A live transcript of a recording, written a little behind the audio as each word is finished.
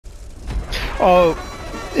Oh,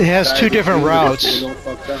 it has two different routes.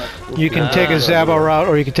 You can take a Zaba route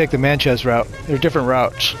or you can take the Manchester route. They're different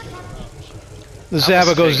routes. The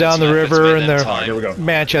Zaba goes down the river and the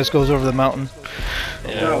Manchester goes over the mountain.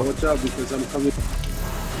 Yeah, watch out because I'm coming.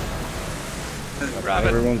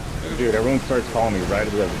 Everyone starts calling me right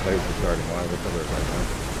as the place is starting. Why? What's up, right now?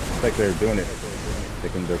 It's like they're doing it.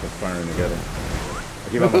 They're conspiring together.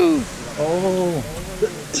 Oh.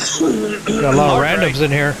 Got a lot of randoms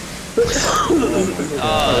in here.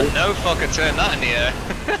 Oh, no fucker, turn that in the air.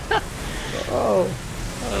 Oh.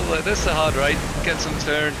 Look, this is a hard ride. Get some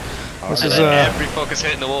turn. This is every fucker's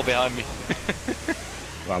hitting the wall behind me.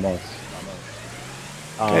 Vamos.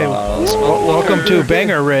 Okay, welcome to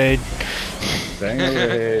Banger Raid. Banger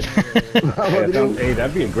Raid. Hey,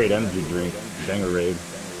 that'd be a great energy drink. Banger Raid.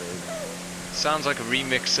 Sounds like a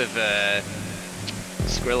remix of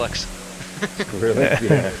Skrillex. Skrillex,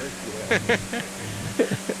 yeah.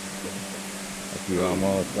 You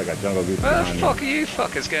almost like a jungle goose. Where the fuck are you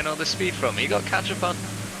fuckers getting all this speed from? You got catch up on?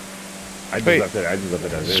 I just left it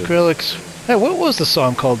as is. Skrillex. Hey, what was the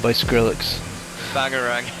song called by Skrillex?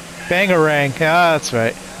 Bangarang. Bangarang. Ah, that's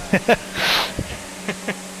right.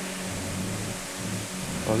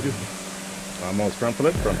 Almost front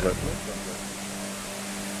flip. Flip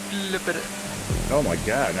it. Oh my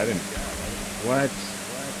god, I didn't. What?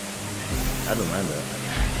 I don't mind that.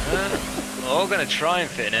 We're all gonna try and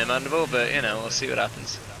fit in here, Mandible, but you know, we'll see what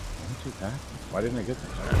happens. Why didn't I get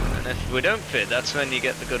that? And if we don't fit, that's when you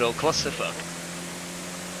get the good old clusterfuck.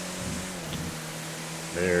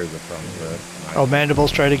 There's the front flip. Nice. Oh,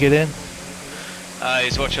 Mandible's trying to get in?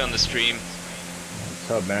 He's watching on the stream.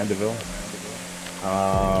 What's up, Mandeville?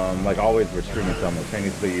 Like always, we're streaming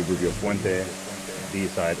simultaneously. Rubiofuente,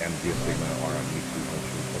 D-side, and Geo Sigma are on YouTube.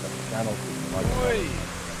 Check out the channel. All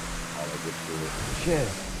that good shit. Shit.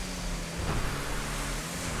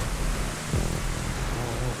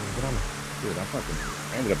 Dude, I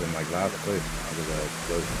ended up in like last place because of that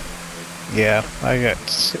explosion. Yeah, I got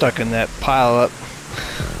stuck in that pile up.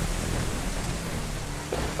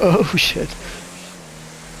 Oh shit.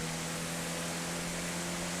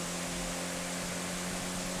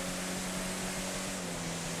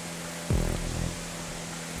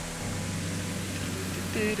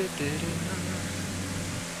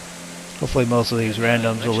 Hopefully most of these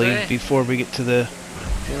randoms will leave before we get to the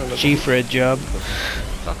G-Fred job.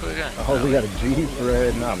 Oh, we got a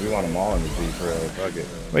G-Fred? Nah, we want them all in the G-Fred. Fuck it.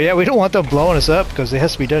 Well, yeah, we don't want them blowing us up because it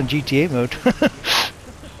has to be done in GTA mode.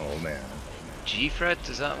 Oh, man. G-Fred?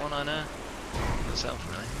 Is that one I know? That sounds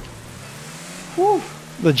familiar. Woo.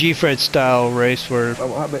 The G-Fred style race where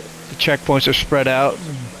the checkpoints are spread out.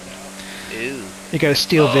 Ew. You gotta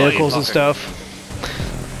steal vehicles and stuff.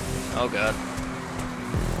 Oh god.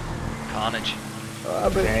 Carnage.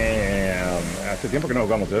 Damn. Hace tiempo que no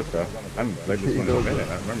jugamos esto. I haven't played this one in a minute.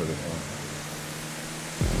 I remember this one.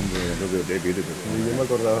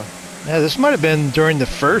 Yeah, this might have been during the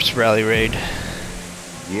first rally raid.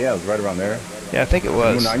 Yeah, it was right around there. Yeah, I think it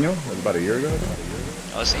was. Un año? It was about a year ago.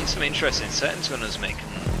 I was seeing some interesting settings when I was making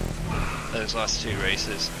those last two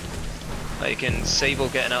races. Like you can disable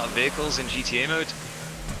getting out of vehicles in GTA mode.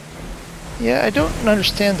 Yeah, I don't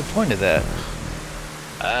understand the point of that.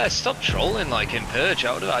 Stop trolling like in Purge.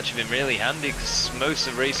 That would have actually been really handy because most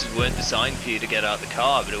of the races weren't designed for you to get out of the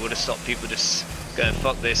car, but it would have stopped people just going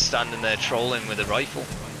fuck this, standing there trolling with a rifle.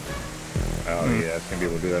 Oh yeah, it's gonna be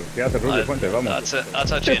able to do that. Yeah,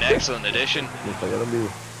 that's actually an excellent addition.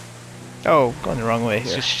 Oh, going the wrong way It's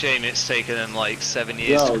here. just a shame it's taken them like 7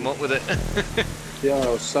 years to come up with it.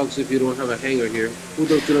 Yo, sucks if you don't have a hangar here. Who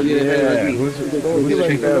don't need a hangar like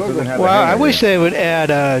me? Well, I wish they would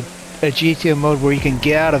add a GTA mode where you can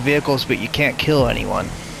get out of vehicles but you can't kill anyone.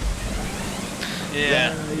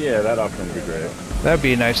 Yeah. Yeah, that option would be great. That'd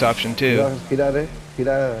be a nice option too.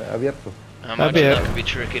 I imagine that could be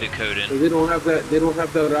tricky to code in. So they don't have that. They don't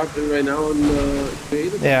have that option right now on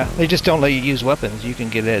creative. Yeah, they just don't let you use weapons. You can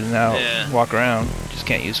get in and out, Yeah. walk around. Just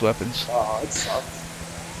can't use weapons. Oh, it sucks.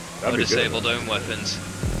 Or disabled own weapons.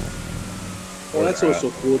 Well, that's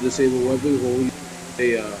also cool. Disabled weapons. When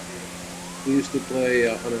we used to play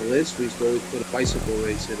on a list. We used to always put a bicycle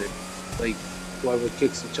race in it. Like whoever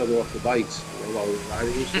kicks each other off the bikes while we're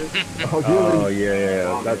riding and shit. Oh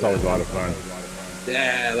yeah, that's always a lot of fun.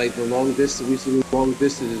 Yeah, like the long distance. We used to do long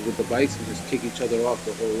distances with the bikes and just kick each other off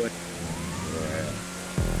the whole way. Yeah.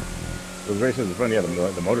 Those races are funny. Yeah,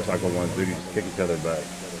 the motorcycle ones, dude, you just kick each other back.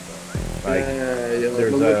 Like, yeah.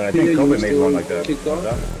 There's I think Kobe made one like that. Kick off?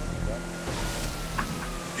 Yeah.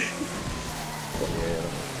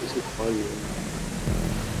 This is funny.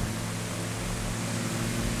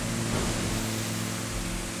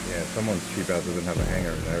 Yeah, Someone's cheap ass doesn't have a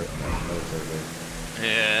hanger in there.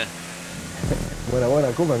 Yeah.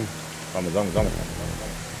 Buena, Kuman.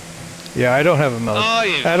 Vamos. Yeah, I don't have a mouse. Oh,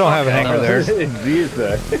 you I don't have a hanger there.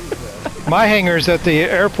 Jesus. My hanger's at the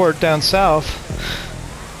airport down south.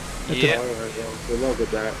 Yeah. Good luck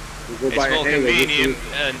with that. It's more convenient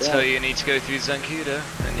until you need to go through Zancudo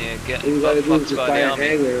and you get All you gotta do is fucked just by buy the a army.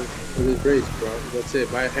 hanger for this race, bro. That's it.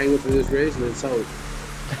 Buy a hanger for this race and then sell it.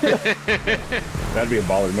 That'd be a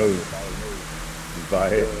baller move. Just buy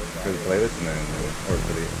it for the playlist and then, or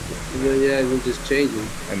for the, Yeah, and then just change it.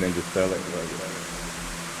 and then just sell it.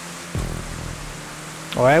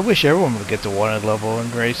 Oh, I wish everyone would get to wanted level in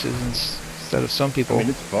races instead of some people. I mean,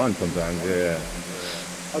 it's fun sometimes, yeah.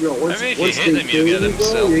 Oh no, once, I mean, if once you hit they them, kill you get you, them bro,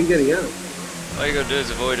 still. you ain't getting out. All you gotta do is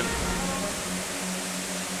avoid them.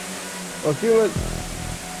 Oh, kill it.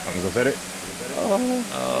 I'm gonna set it.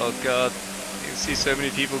 Oh god. You can see so many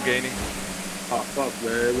people gaining. Oh fuck,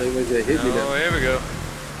 man, they might get hit me now. Oh, here we go.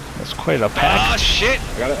 That's quite a pack. Ah, shit!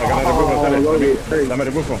 I got another move, I'll set it. Let me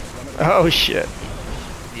move. Oh shit.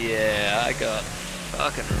 Yeah, I got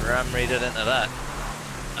fucking ram-raided into that.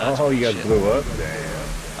 That's Oh, you guys bullshit. blew up? Damn.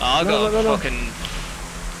 Oh, I got fucking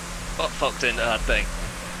butt-fucked into that thing.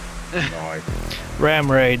 Nice. Ram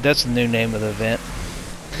Raid, that's the new name of the event.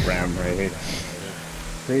 Ram raid.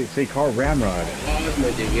 Say car ramrod. Oh, that's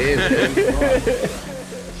my game, man.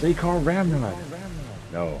 Say car ramrod.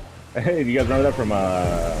 No. Hey, do you guys remember that from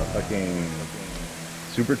fucking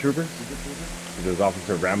Super Troopers? It was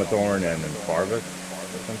Officer Ramathorn and Farva or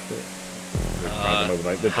some shit.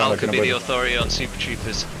 Hal could be the authority on Super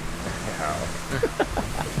Troopers.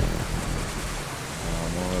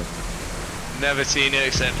 Never seen it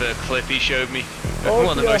except for a clip he showed me. Oh,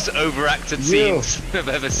 One of the most overacted scenes I've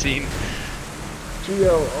ever seen. Geo,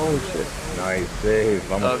 oh shit. Nice save.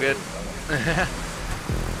 Oh, good.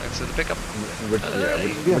 Thanks for the pickup. Which team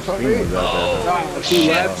was that? Oh, See,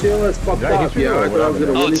 shit. lap chill, that's fucked Did I up, hit you yeah. or I thought I was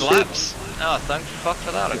gonna what Oh, win it's this shit. laps. Oh, thank fuck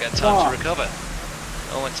for that. I'll get time to recover.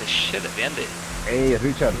 I went to shit at the end of it. Hey,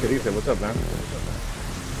 Richard, ¿qué dice? What's up, man?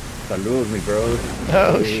 Saludos, mi bro.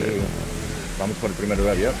 Oh Hey, shit. Vamos por el primer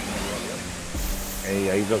lugar, yep. Hey,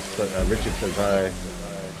 ahí Richard says hi.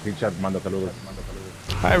 Richard manda saludos.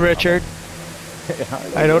 Hi Richard.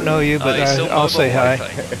 I don't know you, but he's still I'll say hi.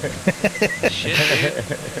 Wi-Fi. Shit, dude.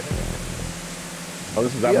 Oh,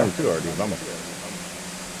 this is that one too, already. Vamos.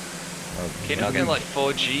 Can you not get like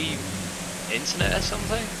 4G internet or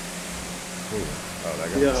something? Ooh. Oh, that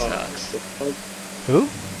guy. Yeah. Sucks. The fuck? Who?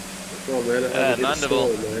 Oh, man, I had to get a Mandible.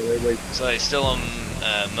 store, man. Like, So it's still on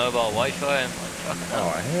mobile Wi-Fi. I'm like, fucking hell.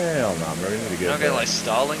 Oh, hell no, bro. You need to You get don't get like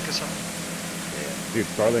Starlink or something? Dude,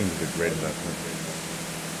 Starlink is a great investment.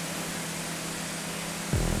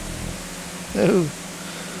 No.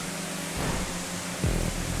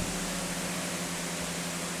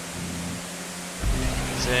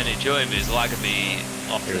 Certainly enjoying his lag of me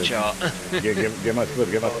off the Here. chart. Get my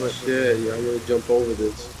slip, get my oh slip. shit, yeah, I'm gonna jump over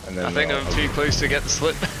this. And then, I think I'm too close to get the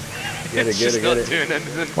slip. Get It's it, just get not it. doing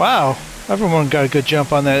anything. Wow. Everyone got a good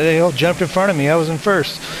jump on that. They all jumped in front of me. I was in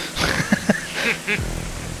first.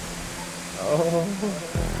 Oh.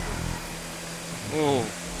 Ooh.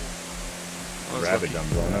 I was Rabbit lucky.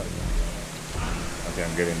 jump going up. Okay,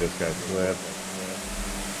 I'm getting this guy's slip.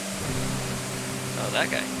 Oh, that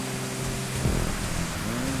guy.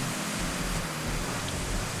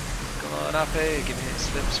 Come on up here, give me a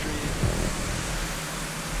slipstream.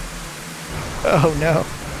 Oh no.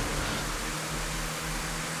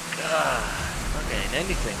 Ah, not getting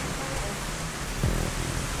anything.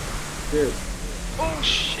 Here. Oh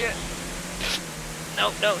shit!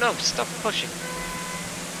 No, no, no! Stop pushing.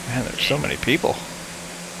 Man, there's so many people.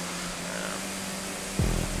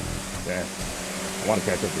 Damn. I want to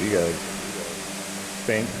catch up to you guys.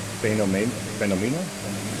 Spanomino? Spanonima.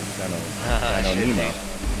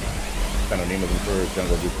 Spanonima's in first,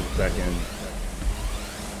 Jungle Juice in second.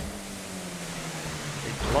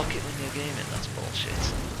 They block it when you're gaming, that's bullshit.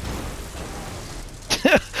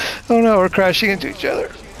 Oh no, we're crashing into each other.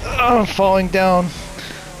 Oh, I'm falling down.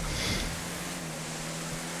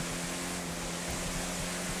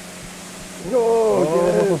 No,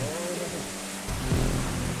 get it.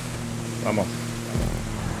 Vamos.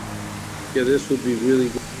 Yeah, this would be really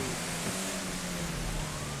good.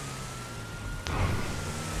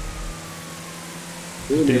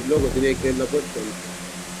 Uy, loco, tenía que ir la puerta.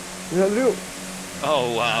 Mira, Drew.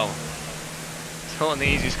 Oh wow. So on the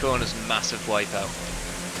easiest corners, massive wipeout.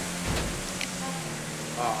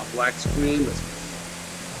 Ah, black screen.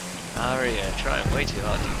 Aria, trying way too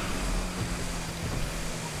hard.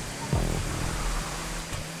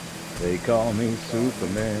 They call me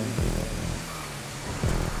Superman.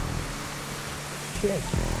 shit.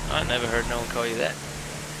 I never heard no one call you that.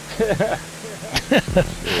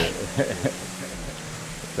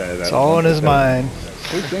 It's all in his mind.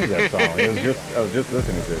 Who sings that song? I was just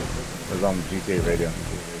listening to it. It was on GTA radio.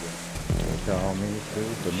 Call me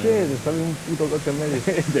Superman. Shit, está bien un puto coche en medio.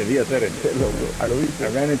 Debía ser it. Qué loco.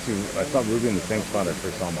 I saw Ruby in the same spot I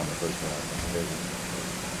first saw him on the first one.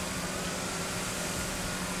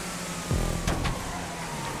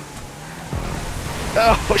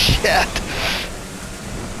 Oh shit!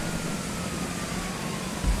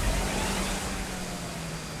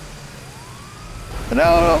 No,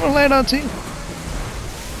 I'm gonna land on team.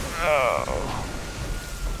 Oh.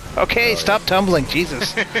 Okay, stop tumbling,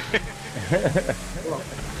 Jesus.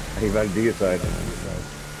 He got D side.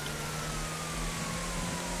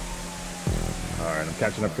 Alright, I'm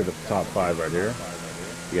catching up to the top 5 right here.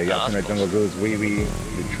 Yeah, Yasunite Jungle Goose, Wee Wee,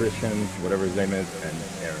 Nutrition, whatever his name is, and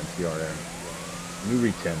Aaron, CRN.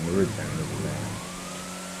 Nuri10 is his name.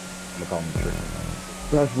 I'm gonna call him Nutrition.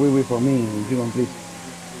 Flash wee wee for me, Jimon, please.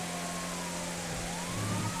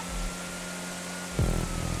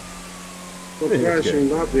 Stop crashing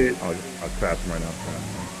that bit. I'll crash him right now.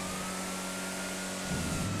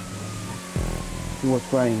 He was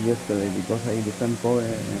crying yesterday because I defend cover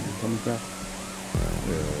and some crap.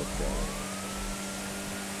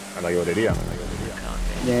 A la llorería.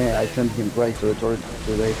 Yeah, I sent him right to the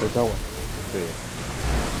Eiffel Tower. Sí.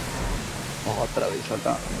 Otra vez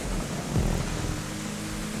acá.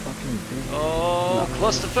 Oh,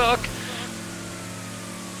 clusterfuck!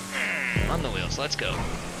 On the wheels, let's go.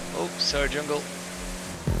 Oh, sorry, jungle.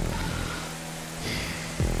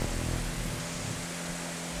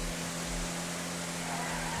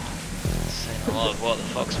 Saying a lot of what the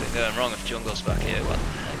fuck's been going wrong if jungle's back here. What the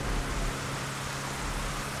heck?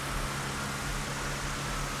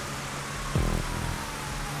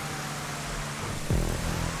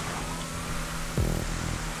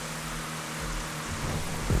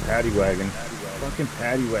 Paddy wagon. Fucking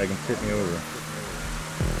paddy wagon tipped me over.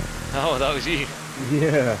 Oh, that was you.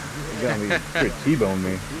 Yeah, you got me. Straight T-boned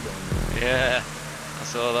me. Yeah, I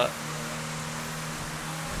saw that.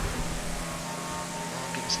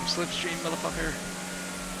 Give me some slipstream, motherfucker.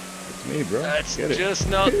 It's me, bro. That's Get it. just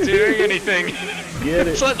not doing anything. Get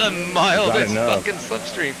it. It's like the mildest fucking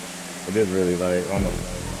slipstream. It is really like almost.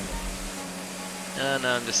 No,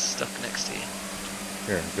 I'm just stuck next to you.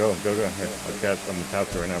 Here, go. Here, I'm the top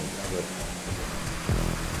right now.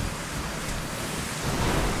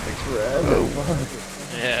 Takes forever.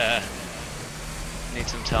 Yeah. Need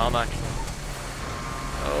some tarmac.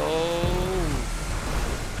 Oh.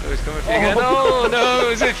 He's coming for you again. Oh no,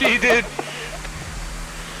 as if he did.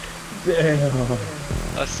 Damn.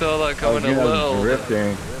 I saw that coming a I was little.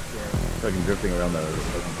 drifting. Fucking drifting around the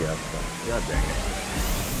fucking gas pump. God dang it.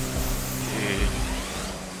 Dude.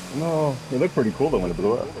 No, it looked pretty cool though when it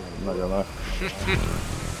blew up. I'm not gonna lie.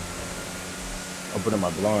 Opening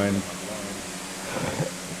my blind.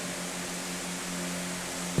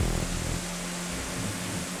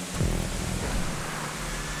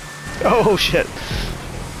 Oh shit!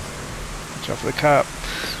 Watch out for the cop.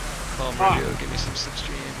 Come on, radio, give me some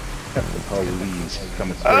slipstream. The police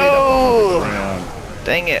coming straight Oh! up on the ground.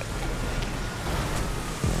 Dang it!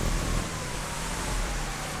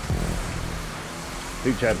 Sí,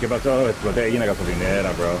 chat, ¿qué pasó? Exploté ahí en la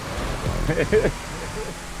gasolinera, bro.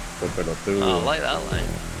 Oh, I like that line.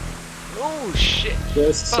 Oh shit!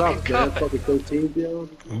 That's Fucking suck, man. carpet. Fucking 13, yo.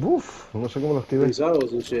 Uf, no sé cómo lo activé.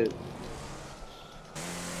 Pesados and shit.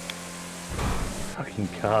 Fucking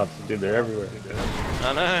cops, dude, they're everywhere.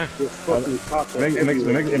 I know. You're fucking cops.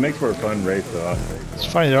 It makes for a fun race, though. It's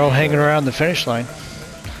funny, they're all hanging around the finish line.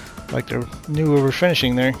 Like they knew we were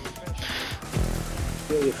finishing there.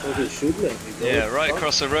 You're fucking shooting at me, bro. Yeah, right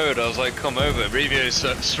across the road, I was like, come over. Revio's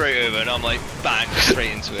straight over, and I'm like, bang,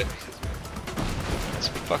 straight into it. This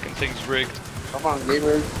fucking thing's rigged. Come on,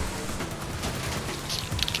 gamer.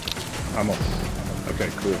 Almost.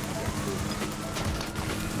 Okay, cool.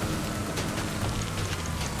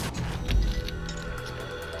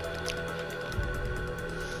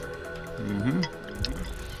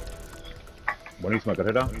 Buenísima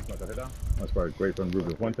carrera. That's for our great friend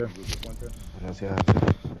Rubiofuente. Gracias.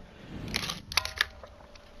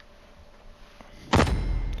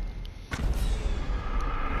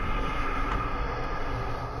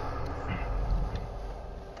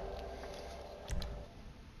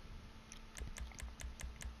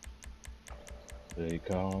 They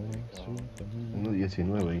call me Superman.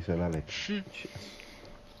 1:19 dice el Alex.